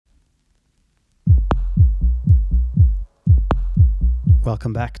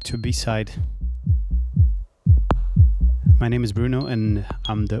Welcome back to B-Side. My name is Bruno and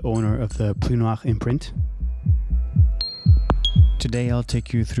I'm the owner of the Pluie Noire imprint. Today I'll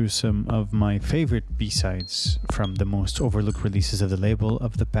take you through some of my favorite B-sides from the most overlooked releases of the label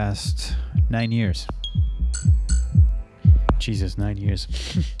of the past 9 years. Jesus, 9 years.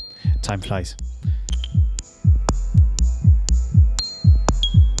 Time flies.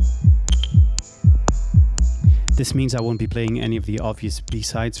 This means I won't be playing any of the obvious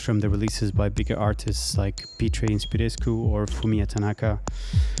B-sides from the releases by bigger artists like Pitre Inspirescu or Fumiya Tanaka,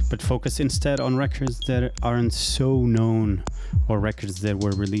 but focus instead on records that aren't so known or records that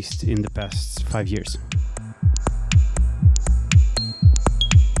were released in the past 5 years.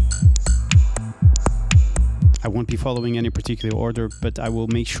 I won't be following any particular order, but I will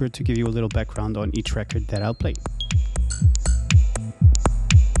make sure to give you a little background on each record that I'll play.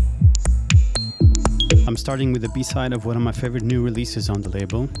 I'm starting with the B-side of one of my favorite new releases on the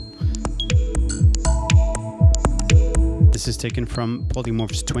label. This is taken from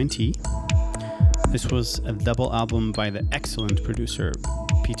Polymorphs 20. This was a double album by the excellent producer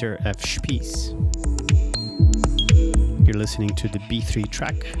Peter F. Spies. You're listening to the B3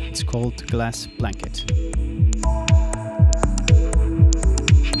 track. It's called Glass Blanket.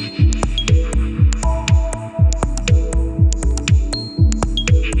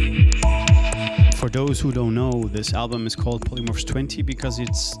 For those who don't know, this album is called Polymorphs 20 because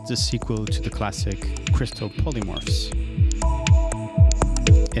it's the sequel to the classic Crystal Polymorphs.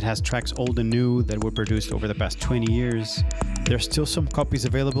 It has tracks old and new that were produced over the past 20 years. There's still some copies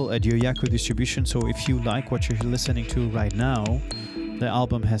available at Yoyaku Distribution, so if you like what you're listening to right now, the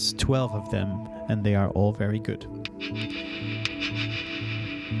album has 12 of them and they are all very good.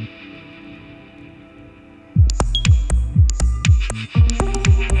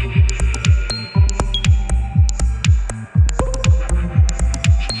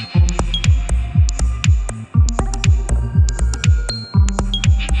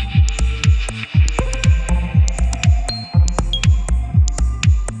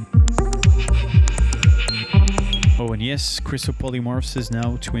 Yes, Crystal Polymorphs is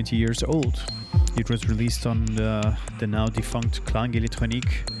now 20 years old. It was released on the now defunct Klang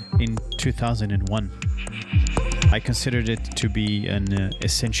Electronique in 2001. I considered it to be an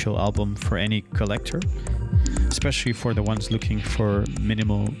essential album for any collector, especially for the ones looking for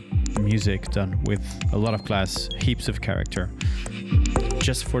minimal music done with a lot of class, heaps of character.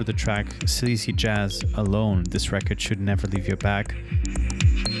 Just for the track Sleazy Jazz alone, this record should never leave your back.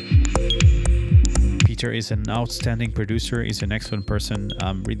 Peter is an outstanding producer, he's an excellent person.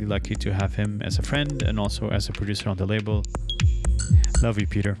 I'm really lucky to have him as a friend and also as a producer on the label. Love you,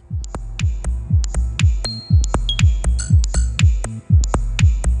 Peter.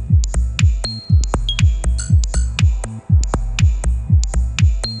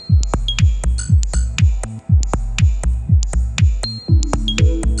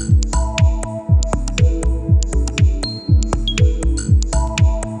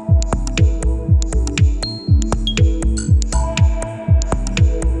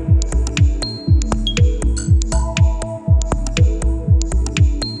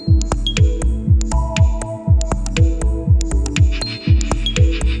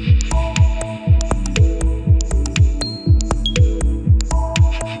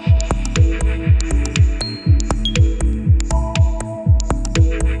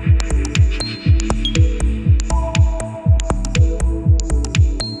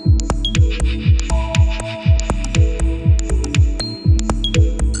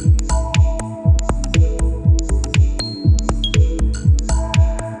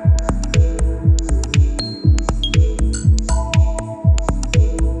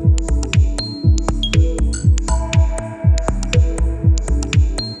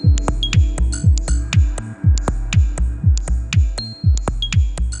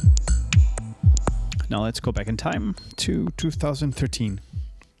 Let's go back in time to 2013.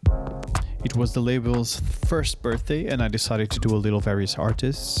 It was the label's first birthday and I decided to do a little various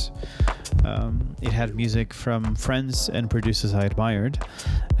artists. It had music from friends and producers I admired,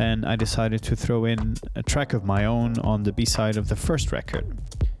 and I decided to throw in a track of my own on the B-side of the first record.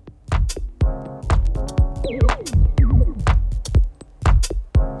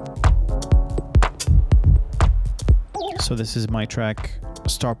 So this is my track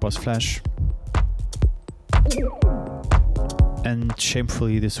Star Bus Flash. And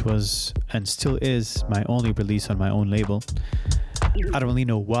shamefully this was and still is my only release on my own label. I don't really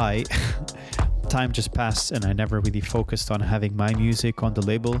know why. Time just passed and I never really focused on having my music on the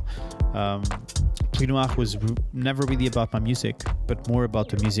label. Pluie Noire was never really about my music, but more about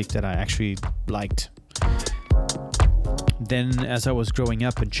the music that I actually liked. Then as I was growing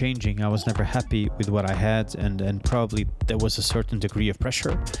up and changing, I was never happy with what I had, and probably there was a certain degree of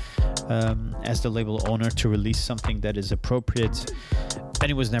pressure as the label owner to release something that is appropriate,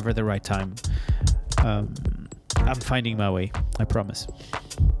 and it was never the right time. I'm finding my way, I promise.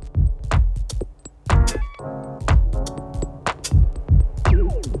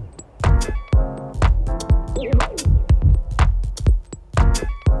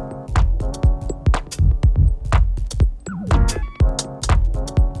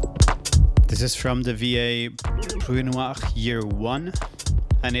 This is from the VA Brunoir Year 1,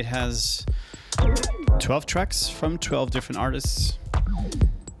 and it has 12 tracks from 12 different artists.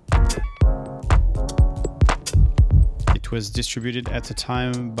 It was distributed at the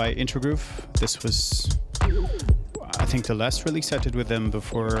time by Intergroove. This was, I think, the last release I did with them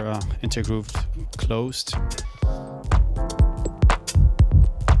before Intergroove closed.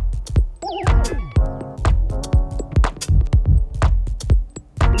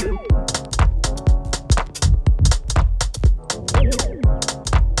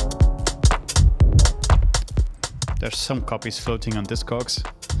 There's some copies floating on Discogs.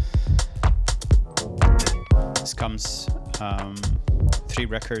 This comes 3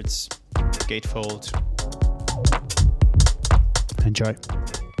 records, gatefold. Enjoy.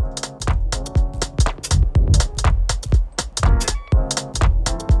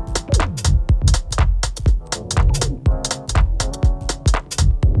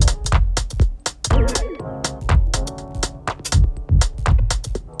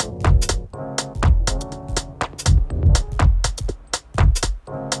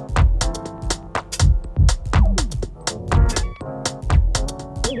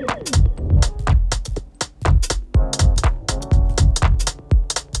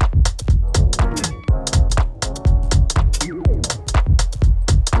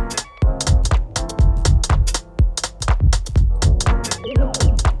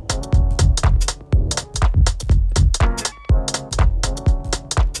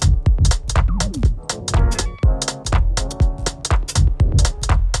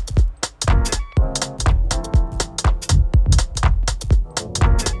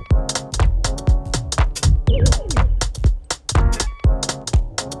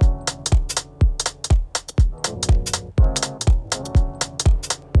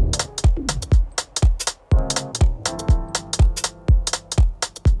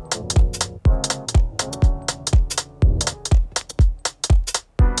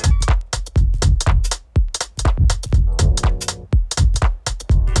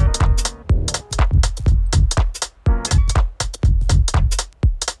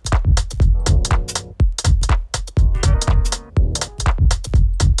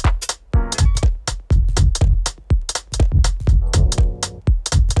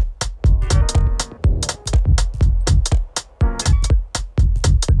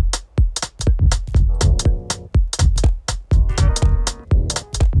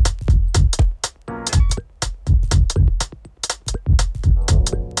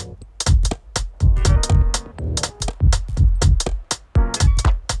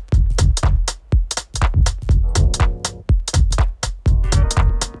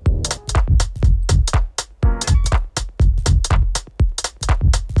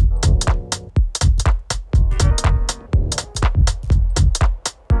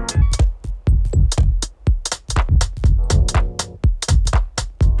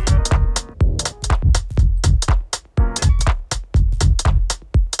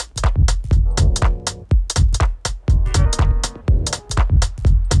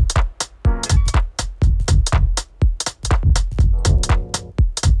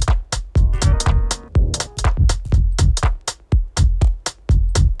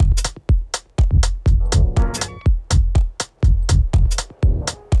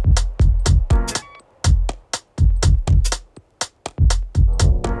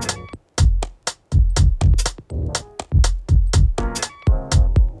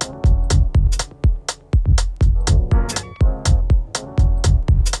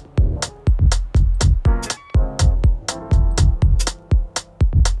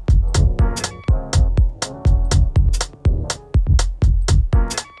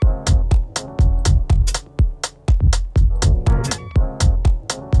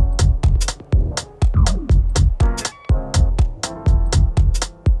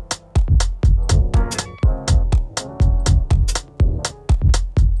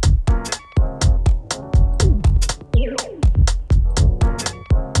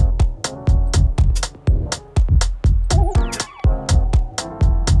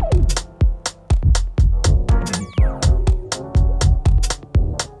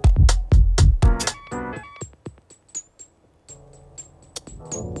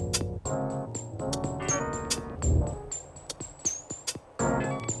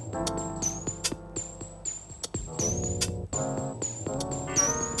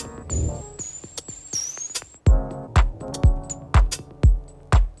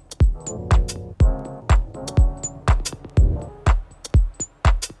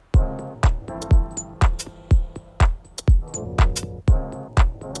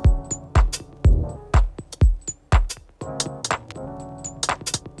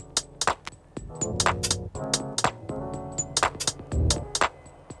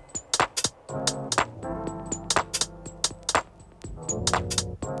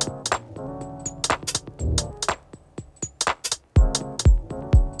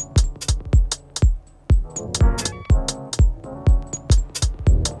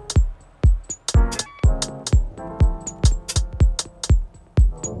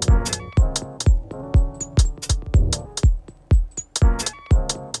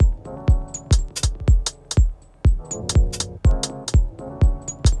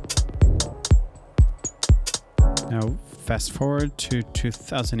 fast forward to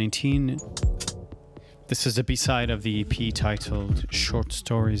 2018. This is the B-side of the EP titled Short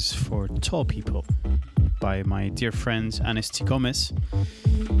Stories for Tall People by my dear friend Anesti Gomez.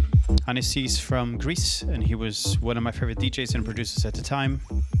 Anesti is from Greece and he was one of my favorite DJs and producers at the time.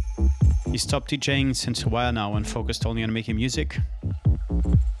 He stopped DJing since a while now and focused only on making music.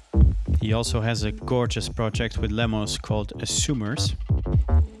 He also has a gorgeous project with Lemos called Assumers.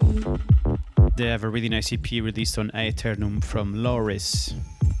 They have a really nice EP released on Aeternum from Loris.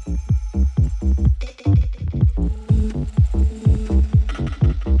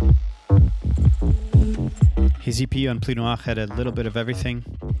 His EP on Pluie Noire had a little bit of everything.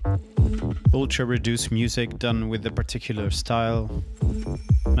 Ultra reduced music done with a particular style.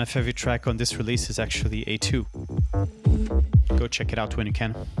 My favorite track on this release is actually A2. Go check it out when you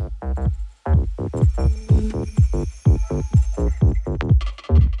can.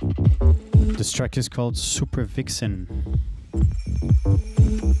 This track is called Super Vixen.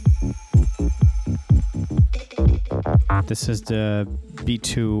 This is the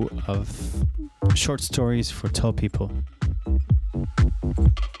B2 of Short Stories for Tall People.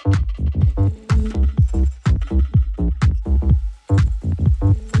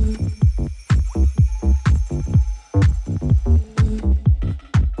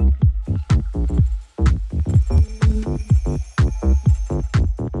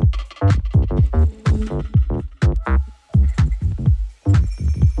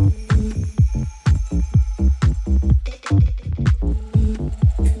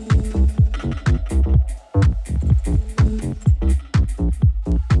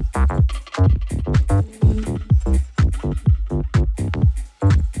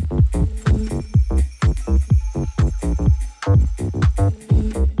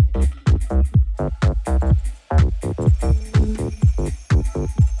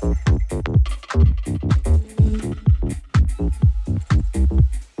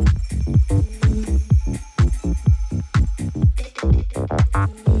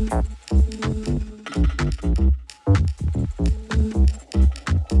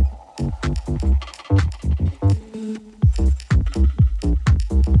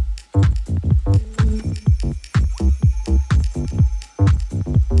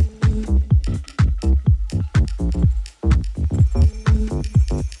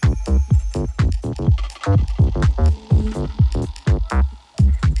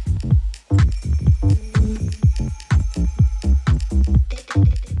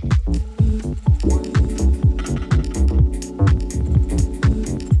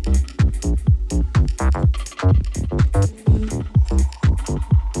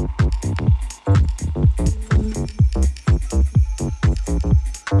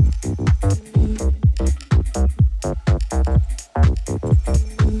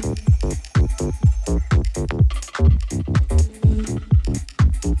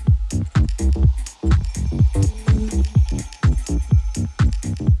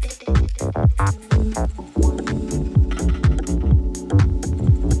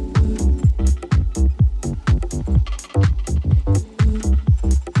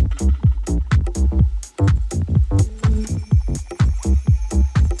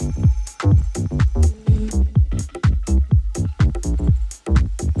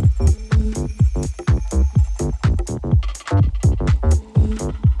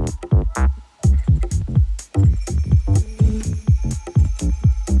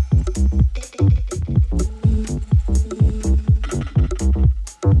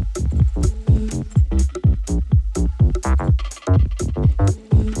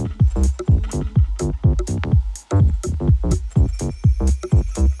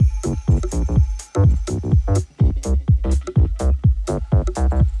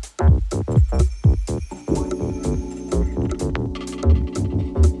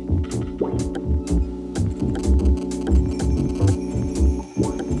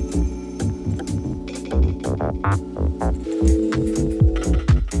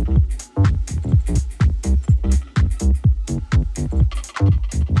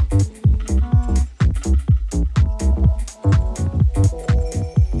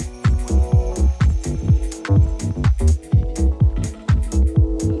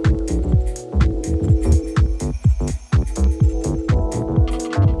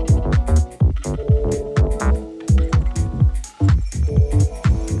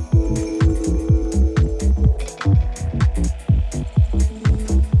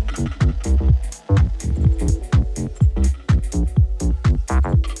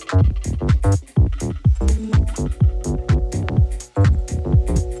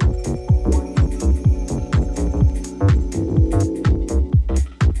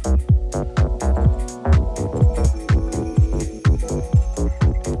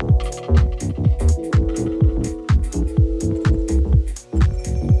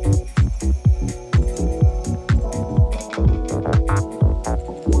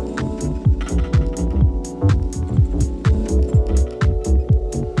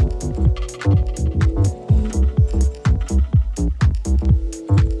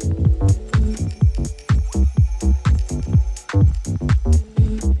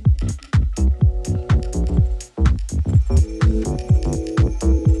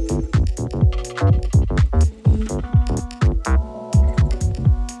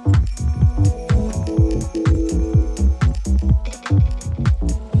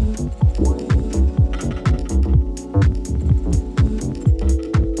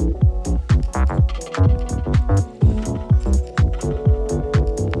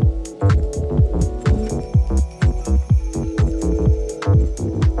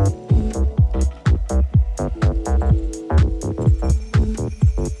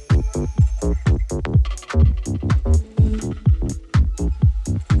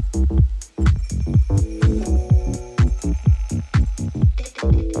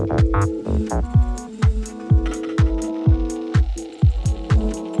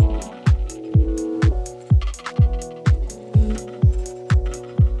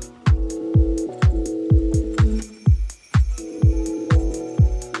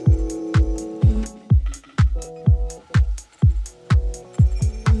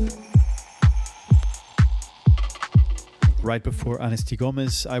 right before Anesti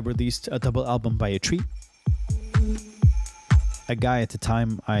Gomez, I released a double album by A Tree. A guy at the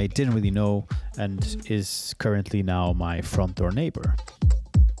time I didn't really know and is currently now my front door neighbor.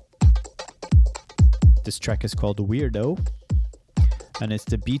 This track is called Weirdo, and it's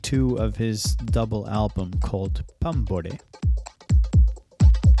the B2 of his double album called Pambore.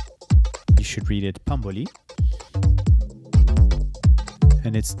 You should read it Pamboli.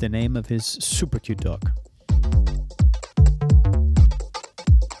 And it's the name of his super cute dog.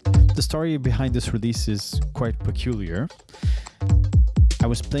 The story behind this release is quite peculiar. I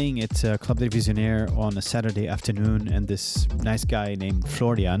was playing at Club des Visionnaires on a Saturday afternoon, and this nice guy named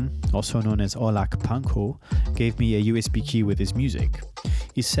Florian, also known as Olak Panko, gave me a USB key with his music.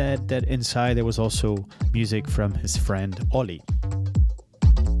 He said that inside there was also music from his friend Ollie.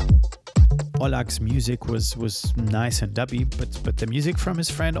 Olak's music was nice and dubby, but the music from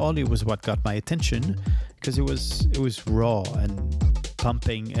his friend Ollie was what got my attention, because it was raw and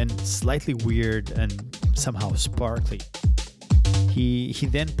pumping and slightly weird and somehow sparkly. He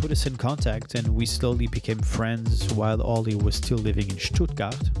then put us in contact, and we slowly became friends while Ollie was still living in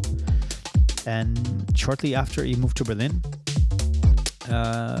Stuttgart. And shortly after, he moved to Berlin.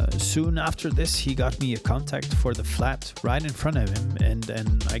 Soon after this, he got me a contact for the flat right in front of him,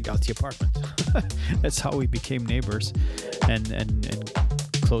 and I got the apartment. That's how we became neighbors and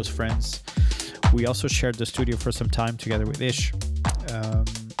close friends. We also shared the studio for some time together with Ish.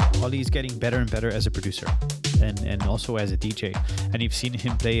 Ollie is getting better and better as a producer and also as a DJ. And you've seen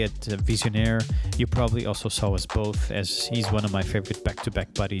him play at Visionaire. You probably also saw us both, as he's one of my favorite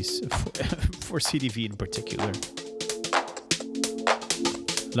back-to-back buddies for CDV in particular.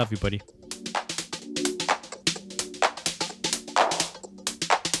 Love you, buddy.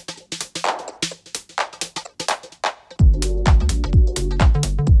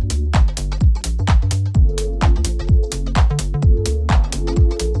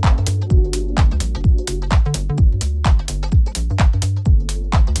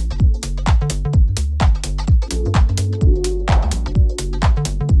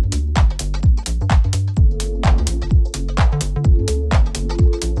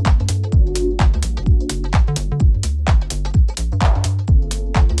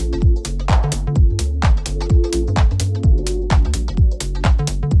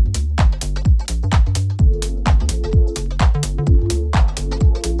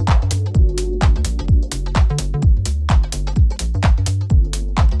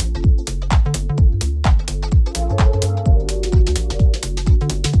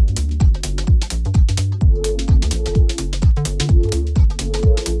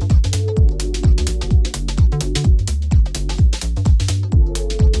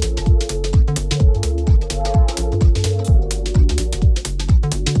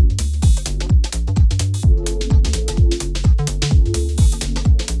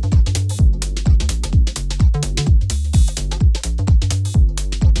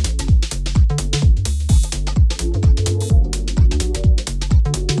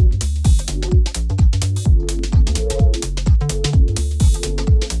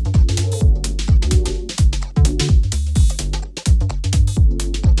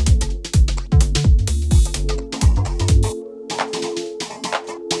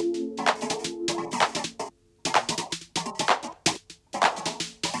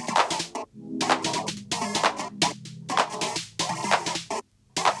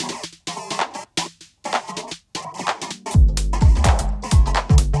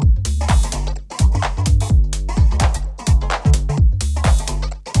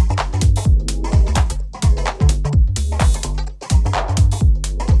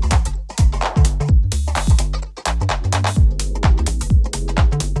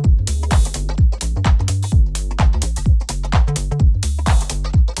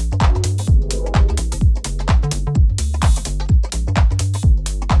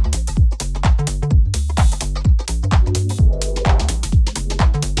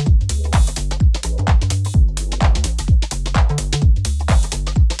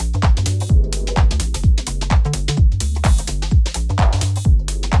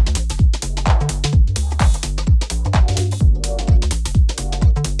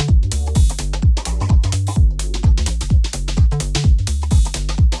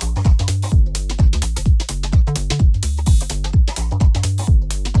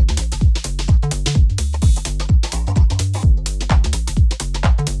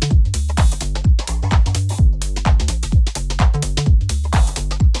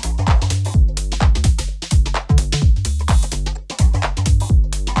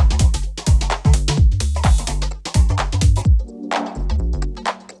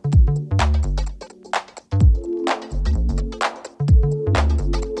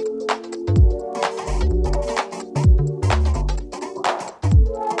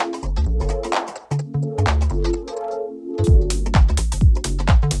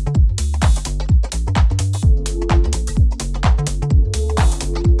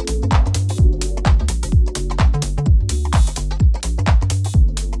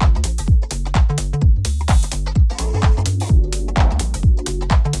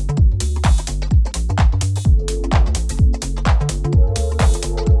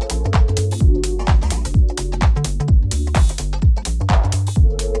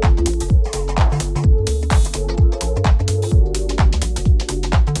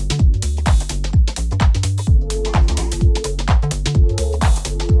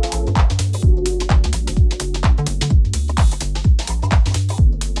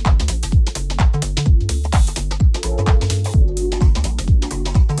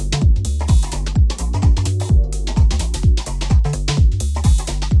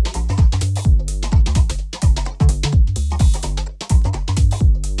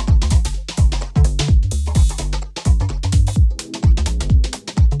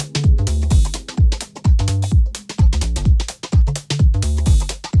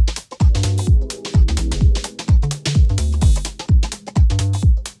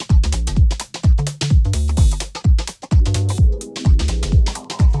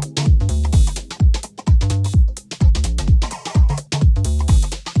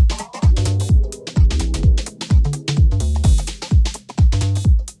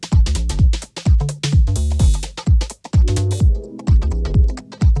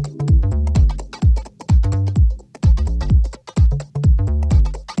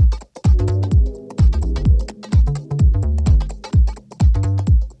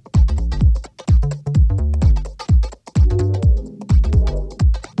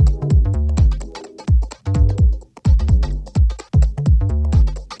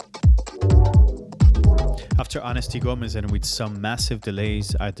 After Honesty Gomez and with some massive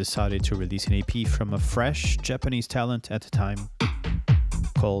delays, I decided to release an EP from a fresh Japanese talent at the time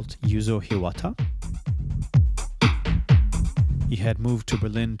called Yuzo Hiwata. He had moved to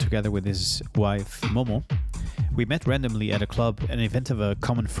Berlin together with his wife Momo. We met randomly at a club, an event of a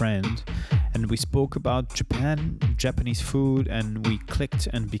common friend, and we spoke about Japan, Japanese food, and we clicked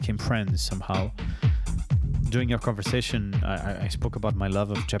and became friends somehow. During our conversation, I spoke about my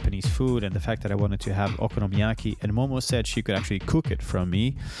love of Japanese food and the fact that I wanted to have okonomiyaki, and Momo said she could actually cook it from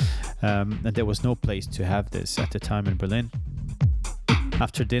me, and there was no place to have this at the time in Berlin.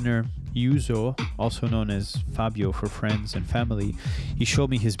 After dinner, Yuzo, also known as Fabio for friends and family, he showed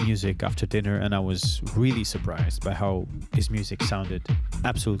me his music after dinner, and I was really surprised by how his music sounded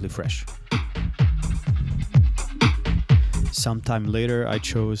absolutely fresh. Sometime later, I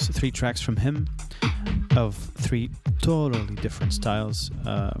chose 3 tracks from him of 3 totally different styles.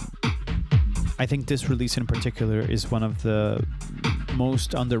 I think this release in particular is one of the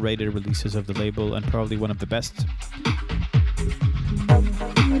most underrated releases of the label and probably one of the best.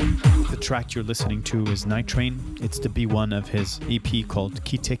 The track you're listening to is Night Train. It's the B1 of his EP called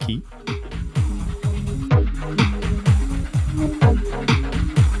Kiteki.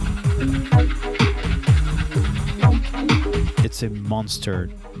 It's a monster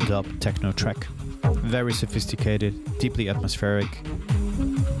dub techno track. Very sophisticated, deeply atmospheric.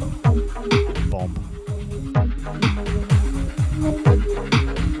 Bomb.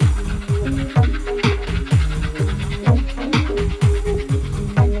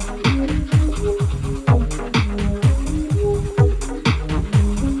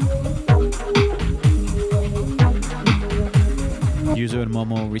 Yuzo and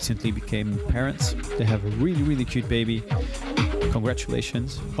Momo recently became parents. They have a really, really cute baby.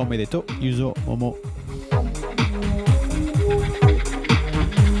 Congratulations. Omedeto, Yuzo, Momo.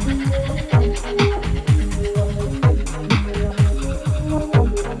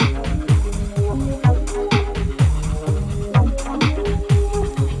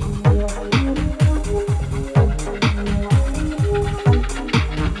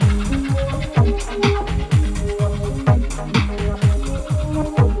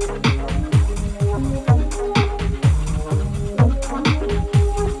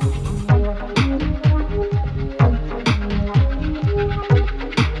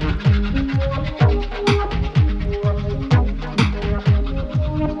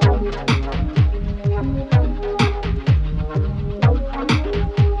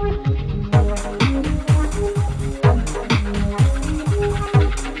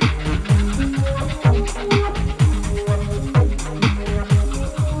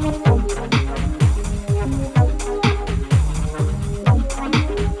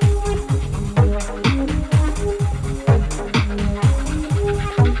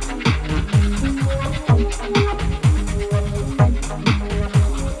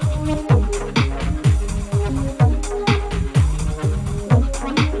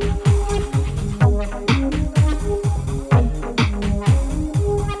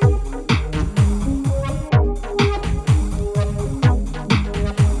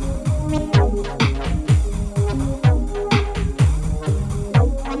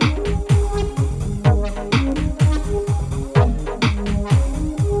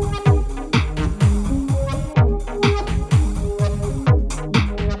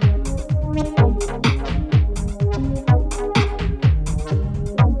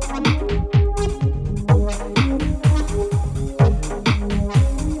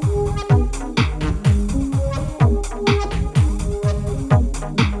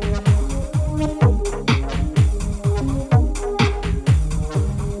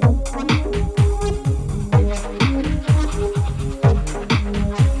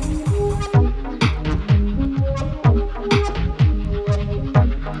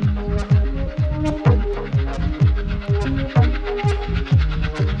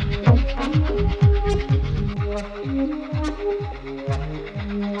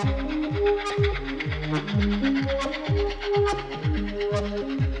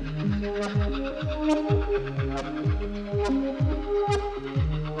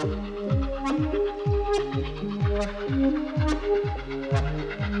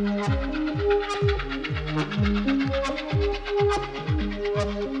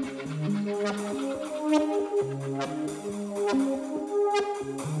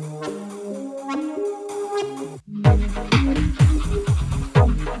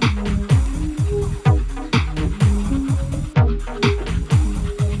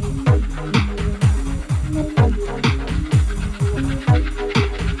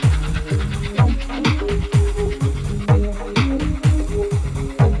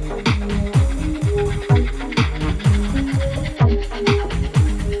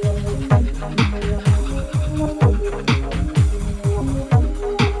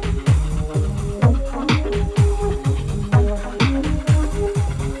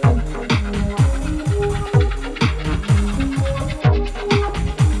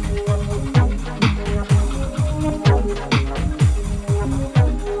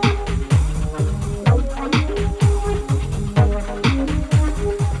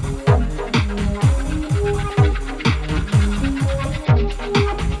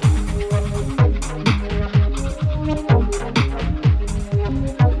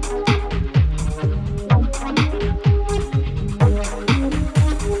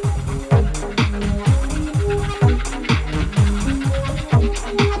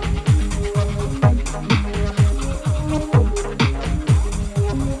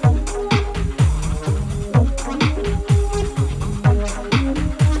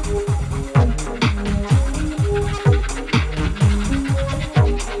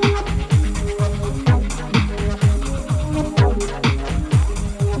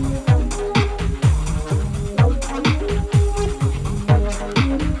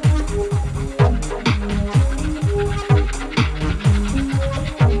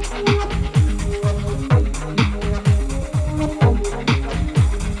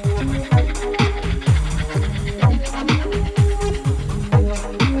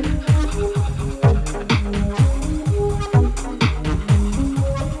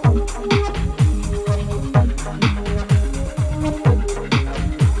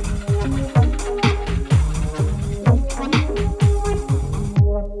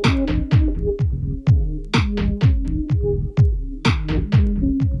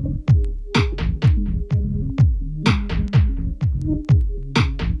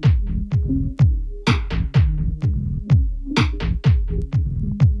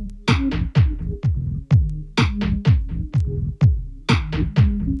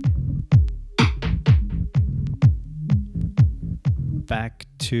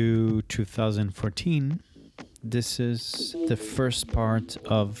 to 2014, this is the first part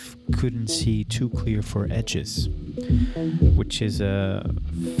of Couldn't See Too Clear for Edges, which is a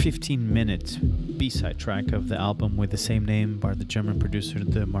 15-minute B-side track of the album with the same name by the German producer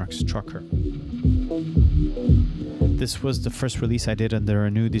the Mark Strucker. This was the first release I did under a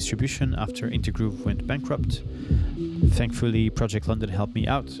new distribution after Intergroove went bankrupt. Thankfully, Project London helped me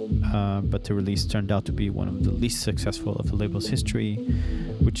out, but the release turned out to be one of the least successful of the label's history,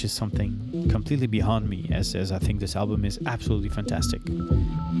 which is something completely beyond me, as I think this album is absolutely fantastic.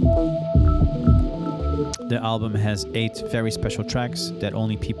 The album has 8 very special tracks that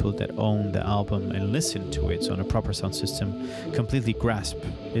only people that own the album and listen to it on a proper sound system completely grasp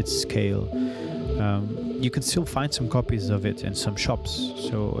its scale. You can still find some copies of it in some shops,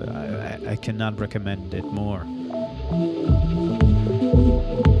 so I cannot recommend it more.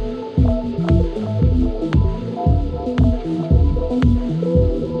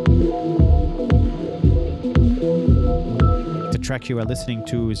 The track you are listening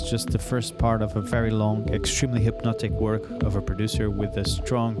to is just the first part of a very long, extremely hypnotic work of a producer with a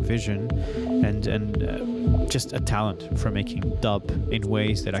strong vision and just a talent for making dub in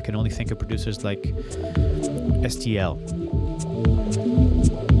ways that I can only think of producers like STL.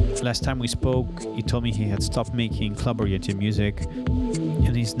 Last time we spoke, he told me he had stopped making club-oriented music,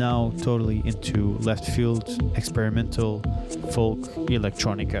 and he's now totally into left field, experimental, folk,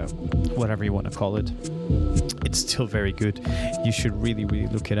 electronica, whatever you want to call it. It's still very good. You should really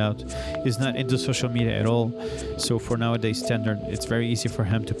look it out. He's not into social media at all, so for nowadays standard, it's very easy for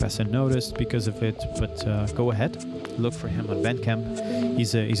him to pass unnoticed because of it, but go ahead, look for him on Bandcamp.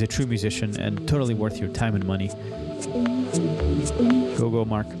 He's a true musician and totally worth your time and money. Go,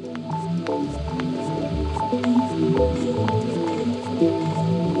 Mark.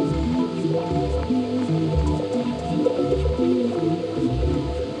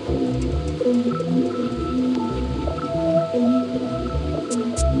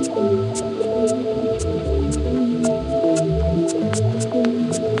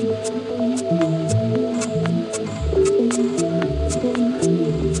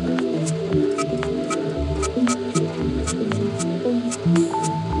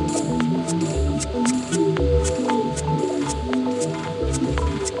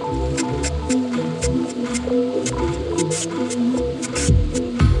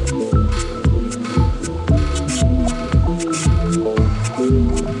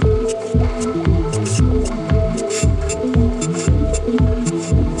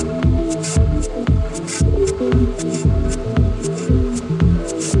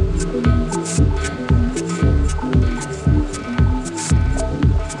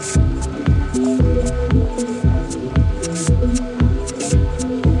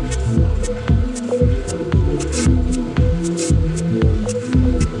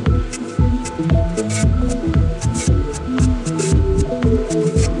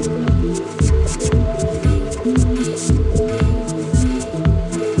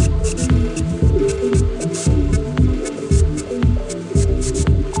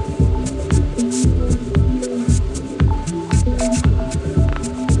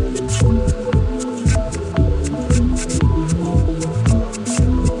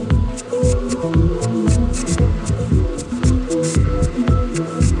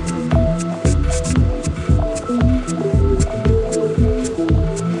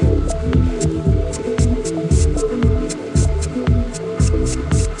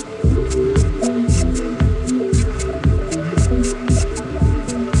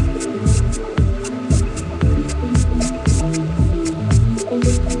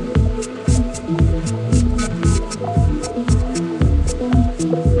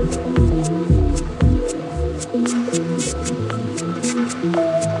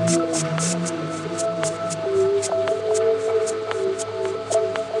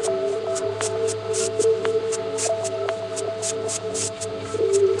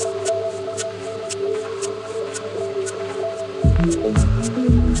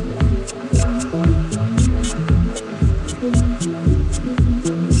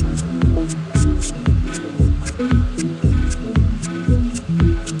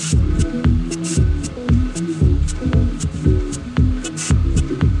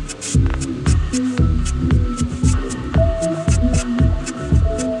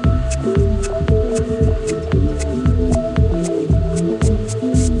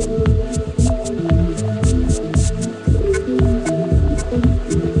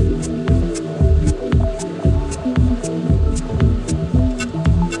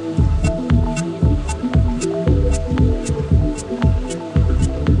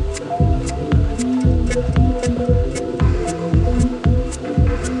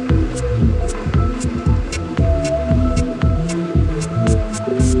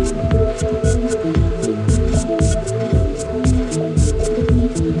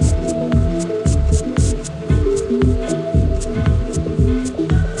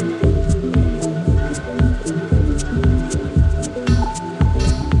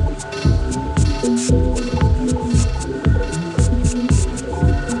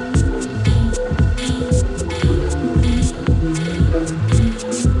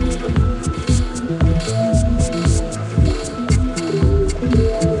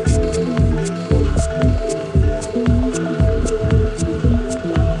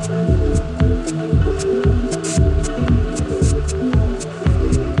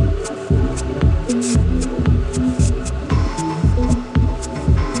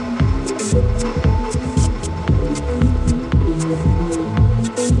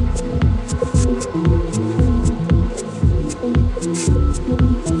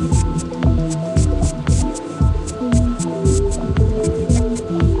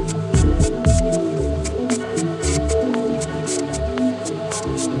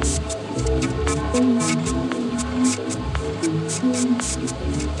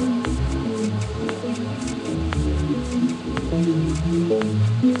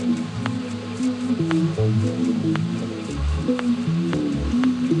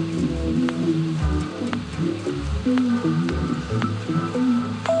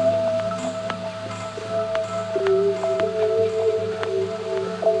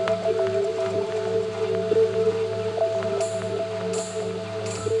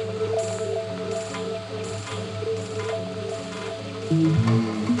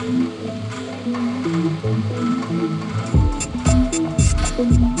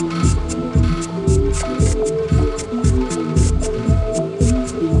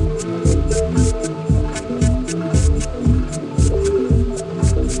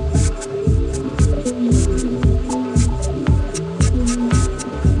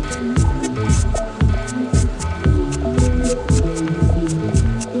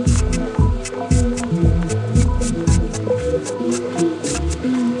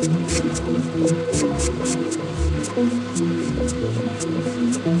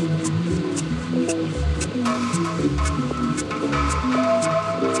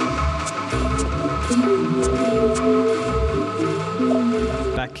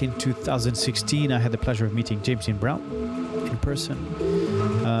 In 2016, I had the pleasure of meeting James Brown in person.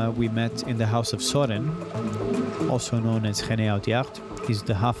 We met in the house of Soren, also known as René Audiard. He's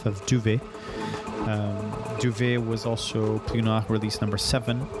the half of Duvet. Duvet was also Pluie Noire release number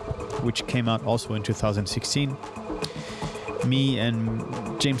 7, which came out also in 2016. Me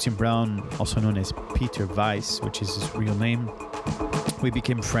and James Brown, also known as Peter Weiss, which is his real name, we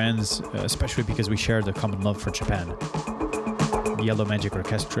became friends, especially because we shared a common love for Japan. Yellow Magic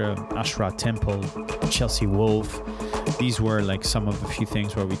Orchestra, Ashra Temple, Chelsea Wolf. These were like some of the few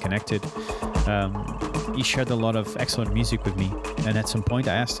things where we connected. He shared a lot of excellent music with me, and at some point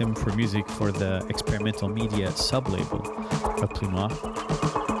I asked him for music for the experimental media sub-label of Pluie Noire.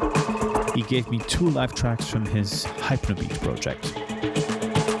 He gave me 2 live tracks from his Hypnobeat project.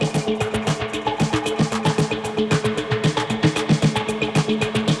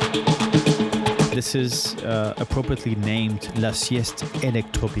 This is appropriately named La Sieste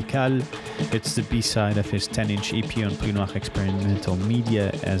Electropicale. It's the B-side of his 10-inch EP on Pluie Noire Experimental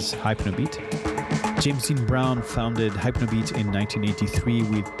Media as Hypnobeat. James Dean Brown founded Hypnobeat in 1983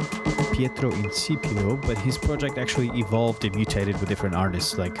 with Pietro Incipio, but his project actually evolved and mutated with different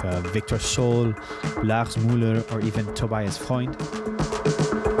artists like Victor Sol, Lars Müller, or even Tobias Freund.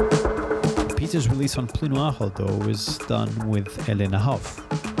 Peter's release on Pluie Noire, though, was done with Elena Hoff.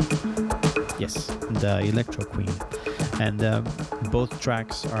 Yes, the Electro Queen. And both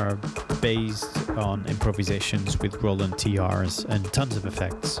tracks are based on improvisations with Roland TRs and tons of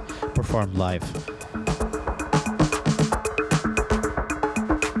effects performed live.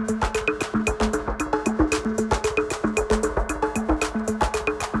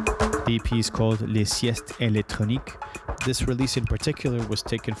 The EP is called Les Siestes Électroniques. This release in particular was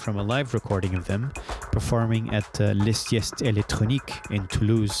taken from a live recording of them performing at Les Siestes Électroniques in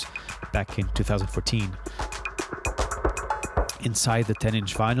Toulouse back in 2014. Inside the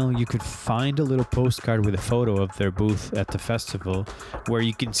 10-inch vinyl, you could find a little postcard with a photo of their booth at the festival, where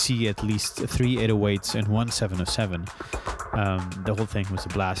you can see at least 3 808s and 1 707. The whole thing was a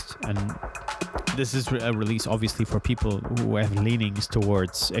blast, and this is a release obviously for people who have leanings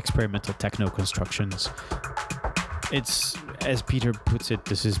towards experimental techno constructions. It's, as Peter puts it,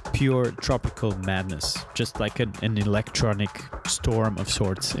 this is pure tropical madness, just like an electronic storm of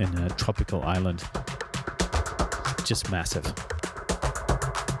sorts in a tropical island. Just massive.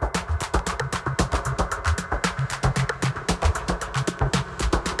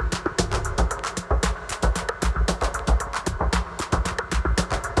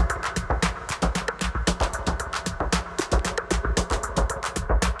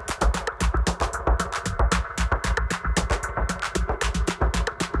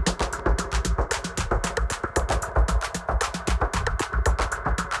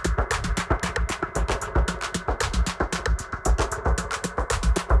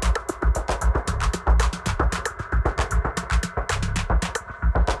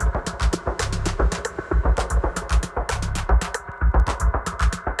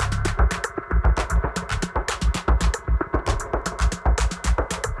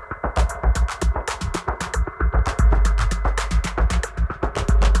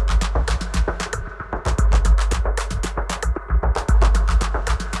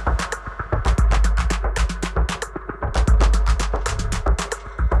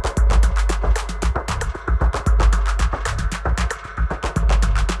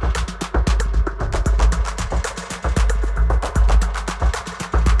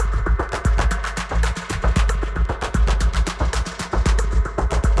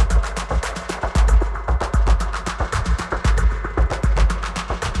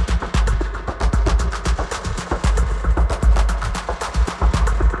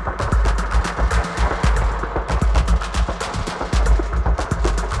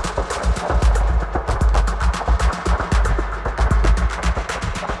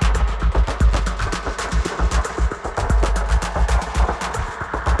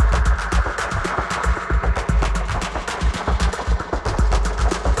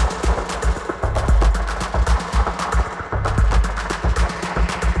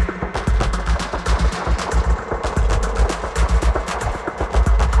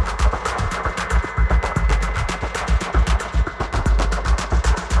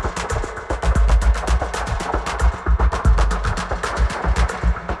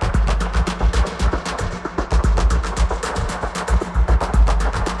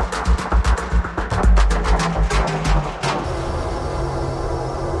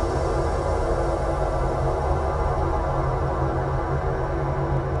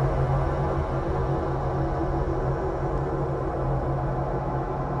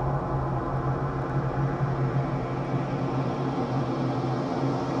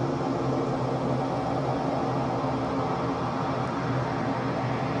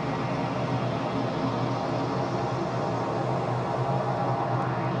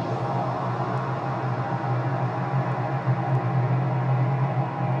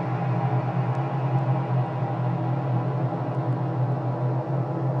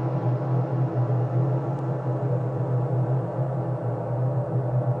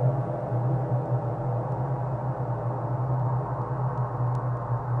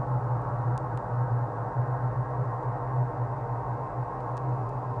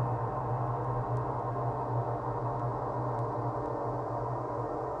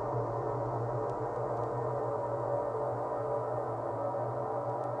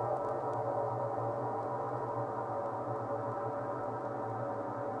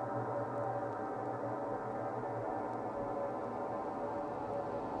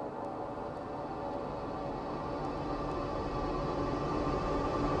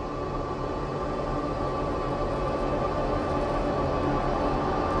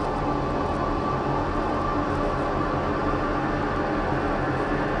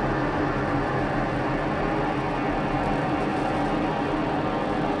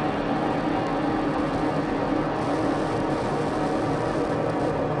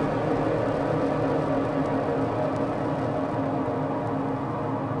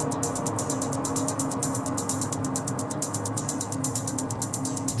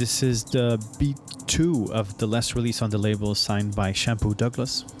 This is the beat 2 of the last release on the label signed by Shampoo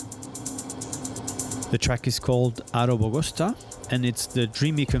Douglas. The track is called Arobogosta, and it's the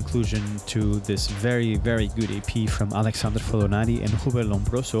dreamy conclusion to this very, very good EP from Alexander Folonari and Ruben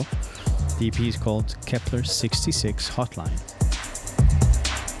Lombroso. The EP is called Kepler 66 Hotline.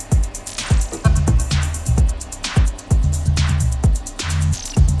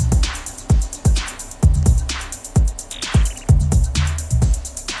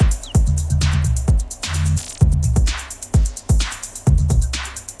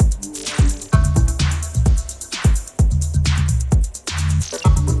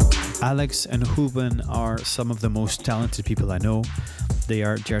 Alex and Ruben are some of the most talented people I know. They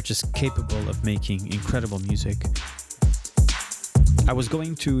are just capable of making incredible music. I was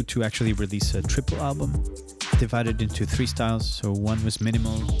going to actually release a triple album divided into 3 styles. So one was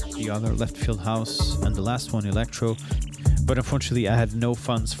minimal, the other left field house, and the last one electro. But unfortunately, I had no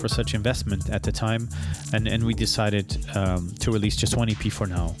funds for such investment at the time, and we decided to release just one EP for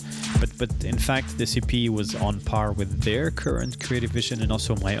now. But in fact, this EP was on par with their current creative vision and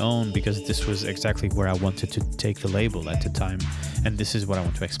also my own, because this was exactly where I wanted to take the label at the time, and this is what I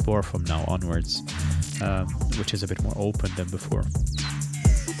want to explore from now onwards, which is a bit more open than before.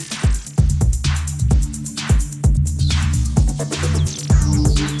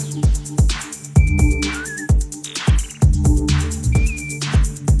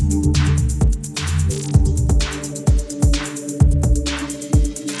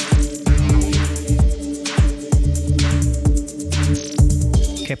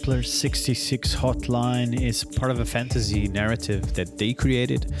 Kepler 66 Hotline is part of a fantasy narrative that they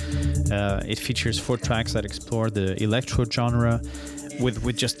created. It features 4 tracks that explore the electro genre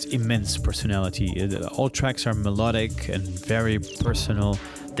with just immense personality. All tracks are melodic and very personal.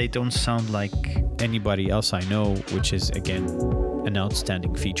 They don't sound like anybody else I know, which is again an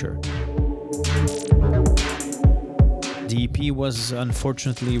outstanding feature. The EP was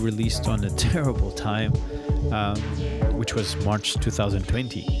unfortunately released on a terrible time, which was March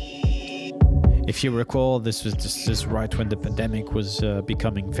 2020. If you recall, this was right when the pandemic was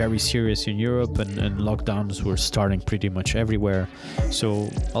becoming very serious in Europe, and lockdowns were starting pretty much everywhere. So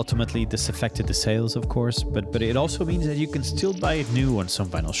ultimately this affected the sales, of course, but it also means that you can still buy it new on some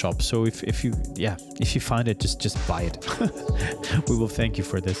vinyl shops. So if you find it, just buy it. We will thank you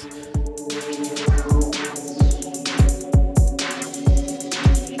for this.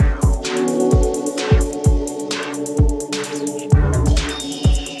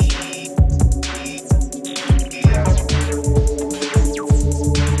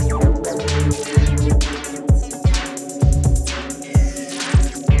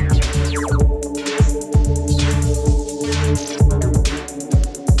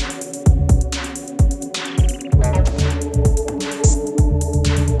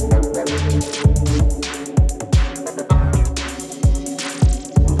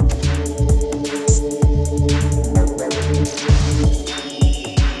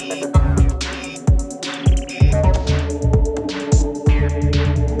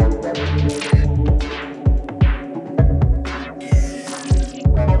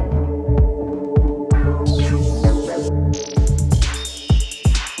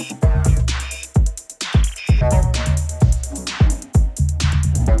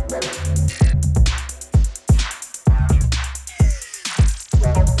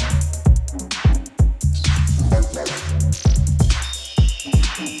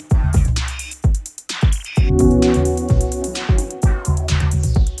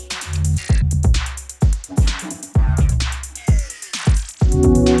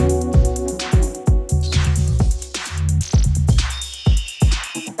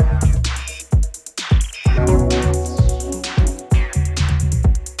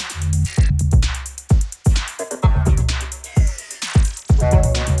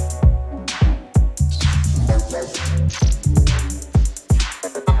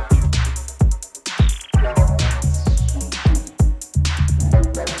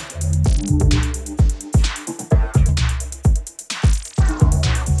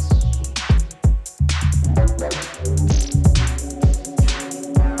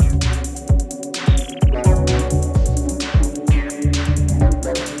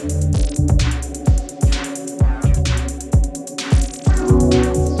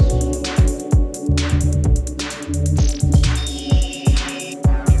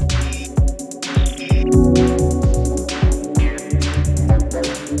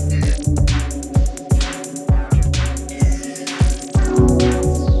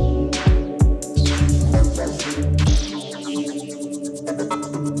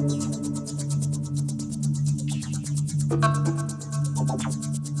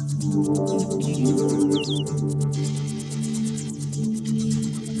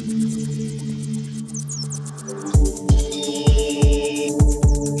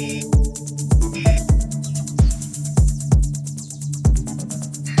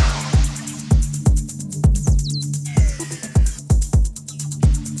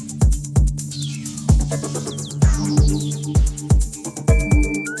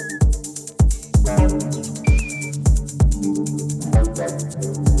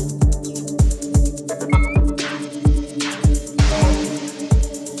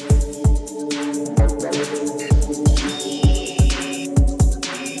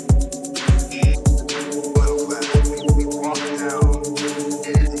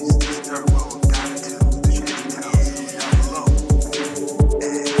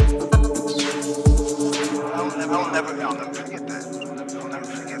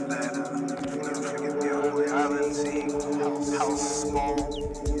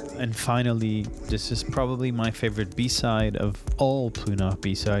 And finally, this is probably my favorite B-side of all Blue Noir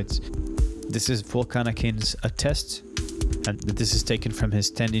B-sides. This is Volcanakin's Attest, and this is taken from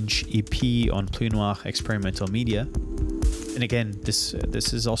his 10-inch EP on Blue Noir Experimental Media. And again, this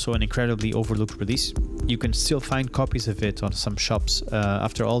is also an incredibly overlooked release. You can still find copies of it on some shops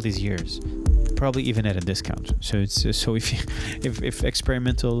after all these years, probably even at a discount. So it's so if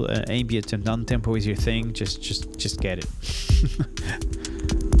experimental ambient and non-tempo is your thing, just get it.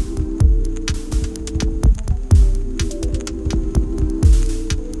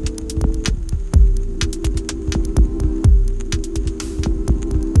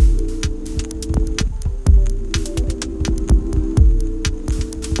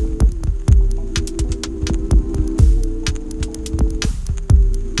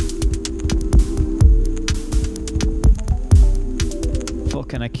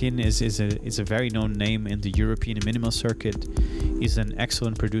 Volcanakin is a very known name in the European minimal circuit. He's an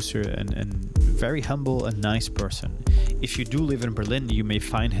excellent producer and very humble and nice person. If you do live in Berlin, you may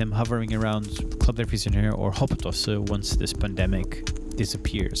find him hovering around Club der Visionär or Hopetosse once this pandemic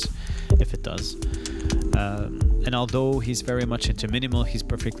disappears, if it does. And although he's very much into minimal, he's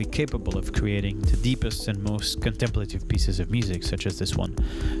perfectly capable of creating the deepest and most contemplative pieces of music, such as this one.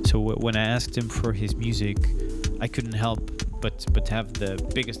 So when I asked him for his music, I couldn't help but have the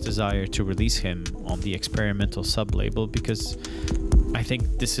biggest desire to release him on the experimental sub-label, because I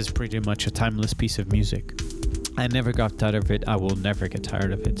think this is pretty much a timeless piece of music. I never got tired of it, I will never get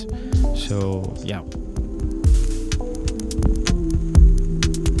tired of it. So yeah.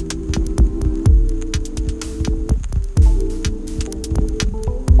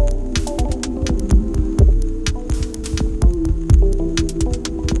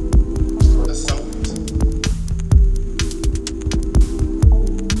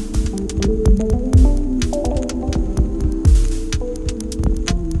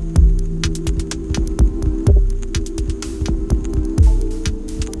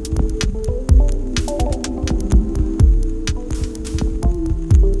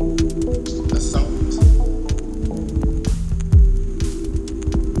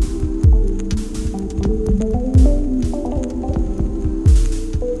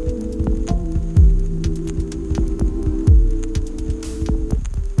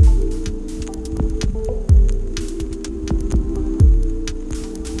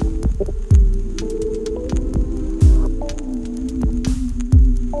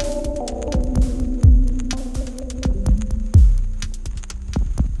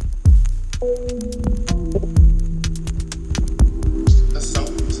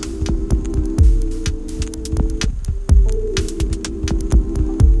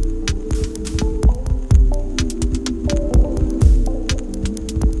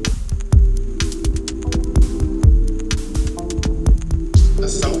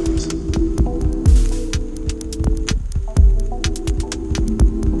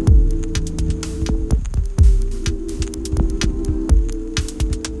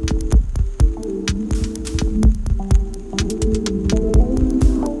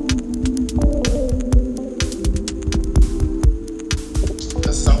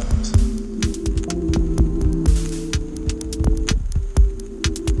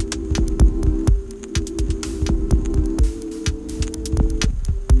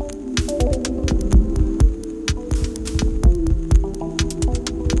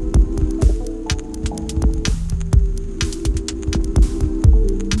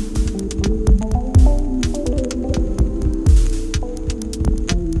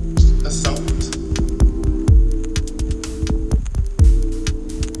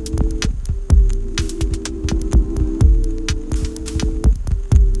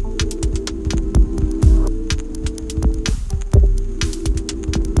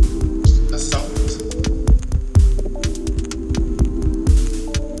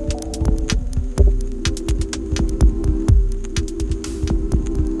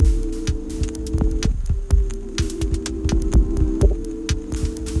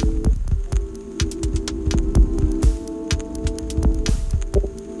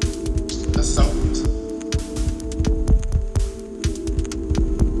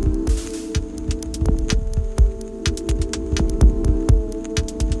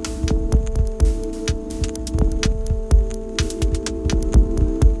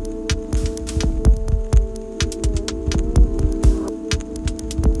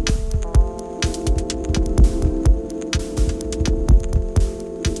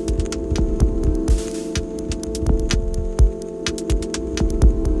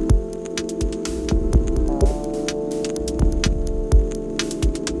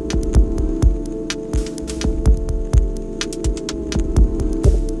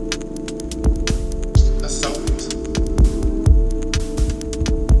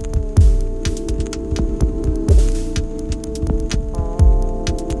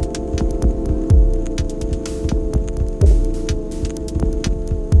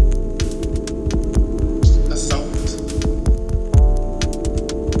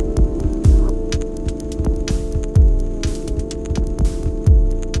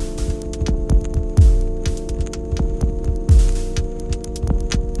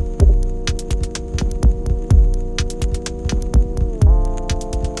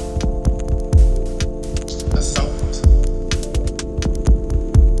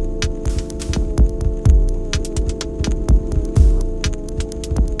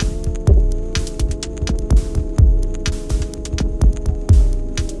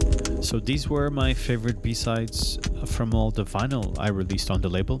 So these were my favorite B-sides from all the vinyl I released on the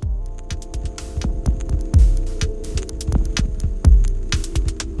label.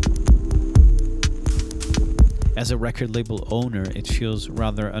 As a record label owner, it feels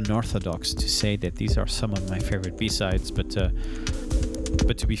rather unorthodox to say that these are some of my favorite B-sides, but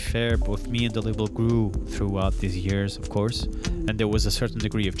to be fair, both me and the label grew throughout these years, of course, and there was a certain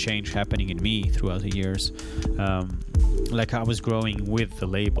degree of change happening in me throughout the years, like I was growing with the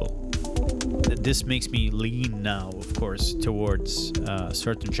label. This makes me lean now, of course, towards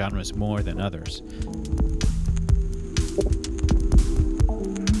certain genres more than others.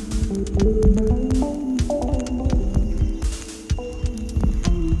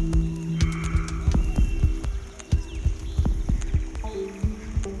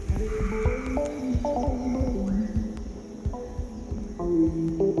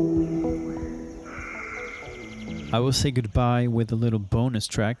 I will say goodbye with a little bonus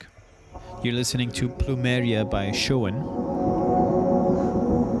track. You're listening to Plumeria by Shoen.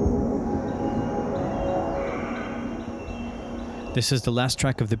 This is the last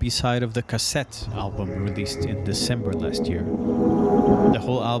track of the B-side of the Cassette album released in December last year. The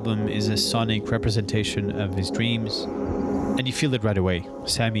whole album is a sonic representation of his dreams, and you feel it right away.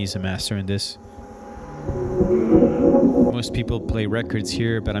 Sammy is a master in this. Most people play records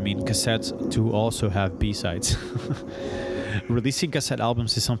here, but I mean, cassettes do also have B-sides. Releasing cassette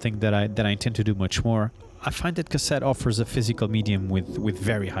albums is something that I intend to do much more. I find that cassette offers a physical medium with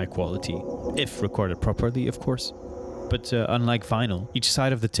very high quality, if recorded properly, of course. But unlike vinyl, each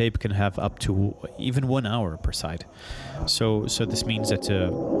side of the tape can have up to even 1 hour per side. So this means that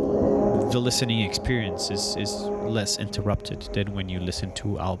the listening experience is less interrupted than when you listen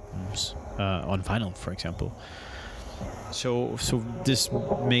to albums on vinyl, for example. So this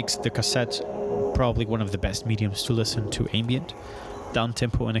makes the cassette probably one of the best mediums to listen to ambient,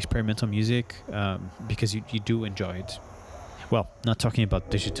 down-tempo and experimental music, because you do enjoy it. Well, not talking about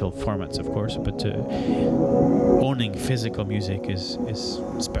digital formats, of course, but owning physical music is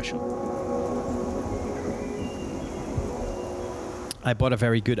special. I bought a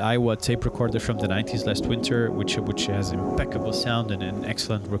very good Iowa tape recorder from the 90s last winter, which has impeccable sound and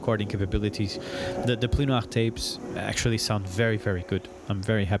excellent recording capabilities. The Pluie Noire tapes actually sound very, very good. I'm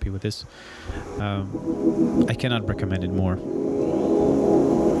very happy with this. I cannot recommend it more.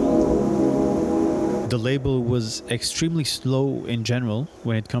 The label was extremely slow in general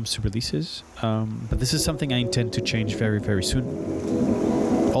when it comes to releases, but this is something I intend to change very, very soon.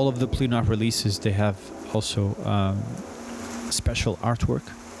 All of the Pluie Noire releases, they have also special artwork.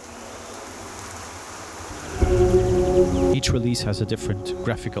 Each release has a different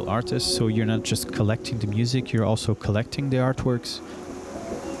graphical artist, so you're not just collecting the music, you're also collecting the artworks.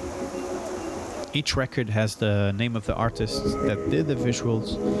 Each record has the name of the artist that did the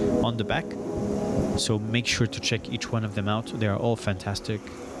visuals on the back, so make sure to check each one of them out. They are all fantastic.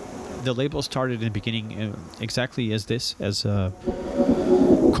 The label started in the beginning exactly as this, as a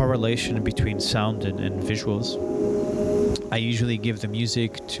correlation between sound and visuals. I usually give the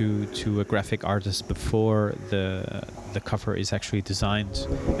music to a graphic artist before the cover is actually designed,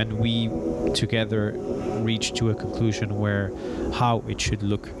 and we together reach to a conclusion where how it should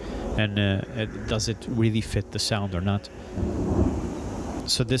look and does it really fit the sound or not.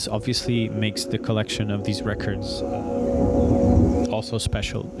 So this obviously makes the collection of these records also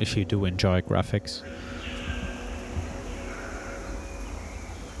special if you do enjoy graphics.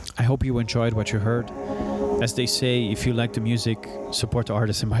 I hope you enjoyed what you heard. As they say, if you like the music, support the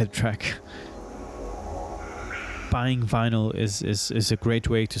artist and buy the track. Buying vinyl is a great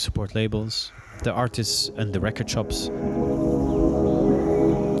way to support labels, the artists and the record shops.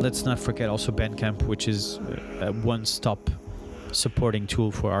 Let's not forget also Bandcamp, which is a one-stop supporting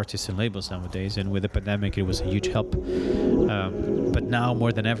tool for artists and labels nowadays, and with the pandemic it was a huge help. But now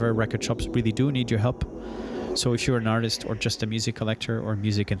more than ever, record shops really do need your help. So if you're an artist or just a music collector or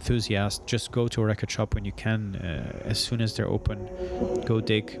music enthusiast, just go to a record shop when you can. As soon as they're open, go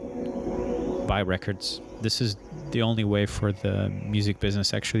dig, buy records. This is the only way for the music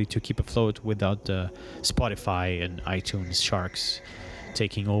business actually to keep afloat without Spotify and iTunes sharks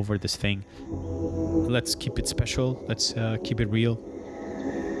taking over this thing. Let's keep it special. Let's keep it real.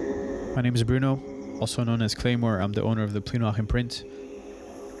 My name is Bruno, also known as Claymore. I'm the owner of the Pluie Noire imprint.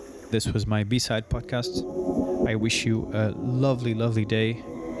 This was my B-side podcast. I wish you a lovely, lovely day,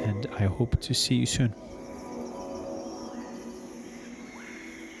 and I hope to see you soon.